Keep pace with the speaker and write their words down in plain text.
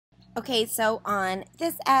Okay, so on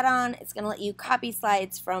this add-on, it's going to let you copy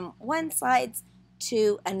slides from one slides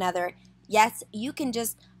to another. Yes, you can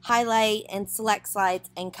just highlight and select slides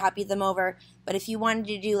and copy them over, but if you wanted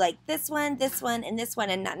to do like this one, and this one,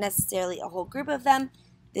 and not necessarily a whole group of them,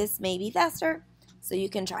 this may be faster, so you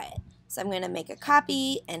can try it. So I'm going to make a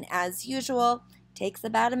copy, and as usual, it takes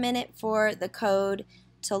about a minute for the code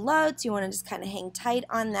to load, so you want to just kind of hang tight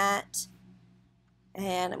on that,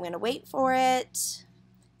 and I'm going to wait for it.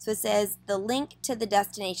 So it says the link to the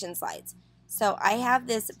destination slides. So I have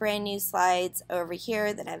this brand new slides over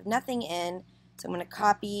here that have nothing in. So I'm going to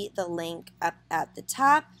copy the link up at the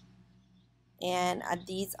top. And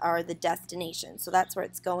these are the destinations. So that's where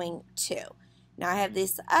it's going to. Now I have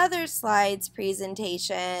this other slides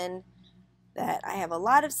presentation that I have a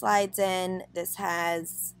lot of slides in. This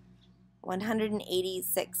has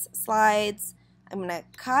 186 slides. I'm going to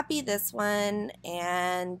copy this one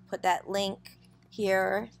and put that link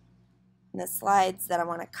here in the slides that I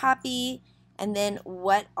want to copy, and then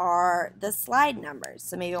what are the slide numbers.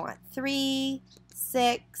 So maybe I want 3,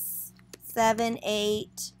 6, 7,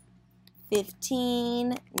 8,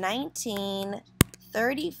 15, 19,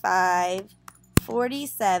 35,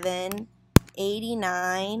 47,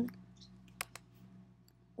 89,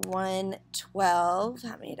 112.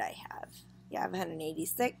 How many did I have? Yeah, I have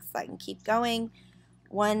 186, so I can keep going.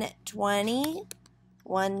 120,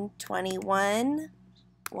 121,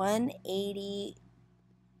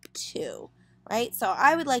 182, right? So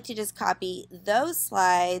I would like to just copy those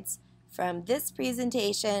slides from this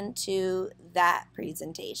presentation to that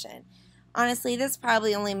presentation. Honestly, this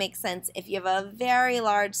probably only makes sense if you have a very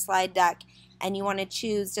large slide deck and you want to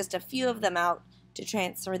choose just a few of them out to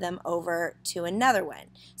transfer them over to another one.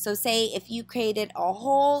 So say if you created a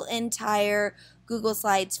whole entire Google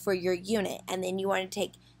Slides for your unit and then you want to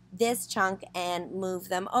take this chunk and move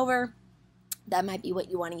them over, that might be what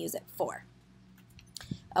you want to use it for.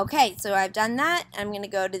 Okay, so I've done that. I'm going to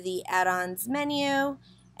go to the add-ons menu,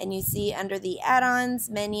 and you see under the add-ons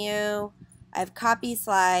menu, I have copy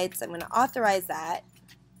slides. I'm going to authorize that.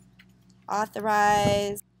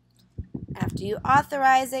 Authorize. After you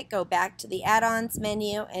authorize it, go back to the add-ons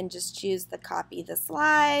menu and just choose the copy the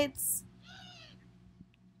slides.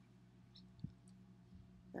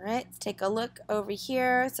 All right, let's take a look over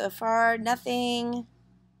here. So far, nothing.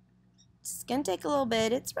 It's going to take a little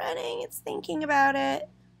bit. It's running. It's thinking about it.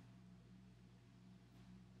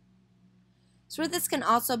 So this can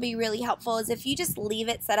also be really helpful is if you just leave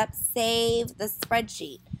it set up, save the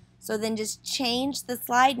spreadsheet. So then just change the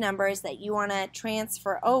slide numbers that you want to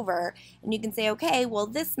transfer over. And you can say, okay, well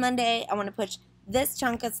this Monday I want to push this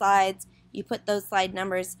chunk of slides. You put those slide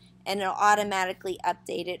numbers and it'll automatically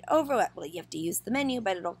update it over. Well, you have to use the menu,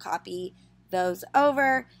 but it'll copy those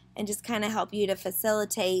over and just kind of help you to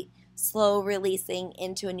facilitate slow releasing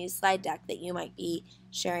into a new slide deck that you might be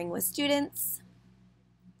sharing with students.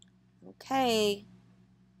 Okay.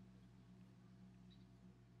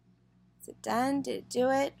 Is it done? Did it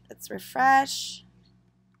do it? Let's refresh.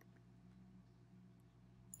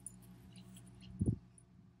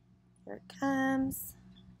 Here it comes.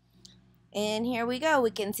 And here we go.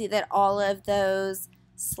 We can see that all of those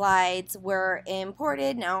slides were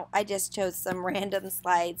imported. Now, I just chose some random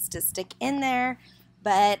slides to stick in there,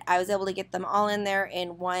 but I was able to get them all in there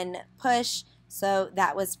in one push, so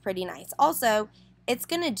that was pretty nice. Also, it's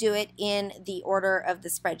going to do it in the order of the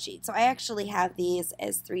spreadsheet. So I actually have these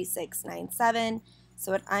as 3, 6, 9, 7.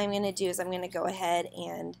 So what I'm going to do is I'm going to go ahead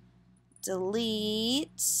and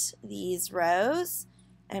delete these rows.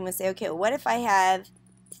 And I'm going to say, okay, what if I have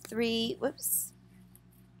 3, whoops,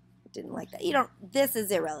 didn't like that. You don't, this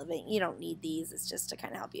is irrelevant. You don't need these. It's just to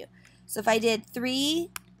kind of help you. So if I did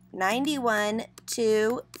 3, 91,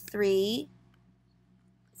 2, 3,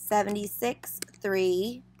 76,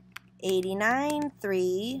 3, 89,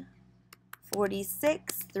 3,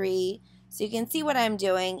 46, 3. So you can see what I'm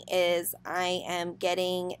doing is I am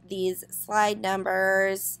getting these slide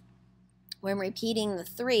numbers where I'm repeating the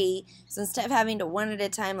 3. So instead of having to one at a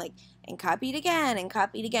time, like, and copy it again, and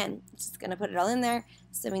copy it again, it's just going to put it all in there,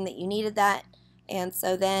 assuming that you needed that. And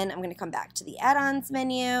so then I'm going to come back to the add-ons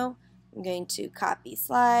menu. I'm going to copy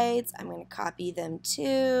slides. I'm going to copy them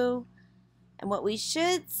too. And what we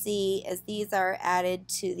should see is these are added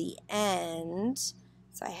to the end.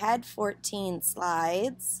 So I had 14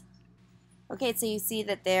 slides. Okay, so you see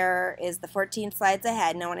that there is the 14 slides I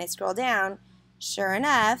had. Now when I scroll down, sure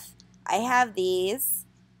enough, I have these.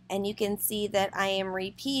 And you can see that I am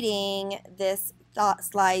repeating this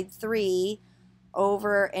slide 3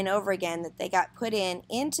 over and over again, that they got put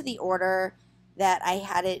into the order that I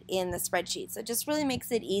had it in the spreadsheet. So it just really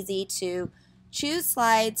makes it easy to choose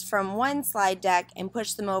slides from one slide deck and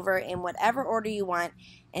push them over in whatever order you want,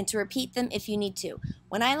 and to repeat them if you need to.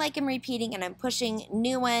 When I like them repeating and I'm pushing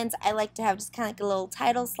new ones, I like to have just kind of like a little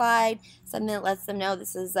title slide, something that lets them know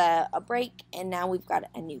this is a break and now we've got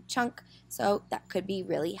a new chunk. So that could be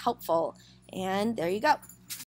really helpful. And there you go.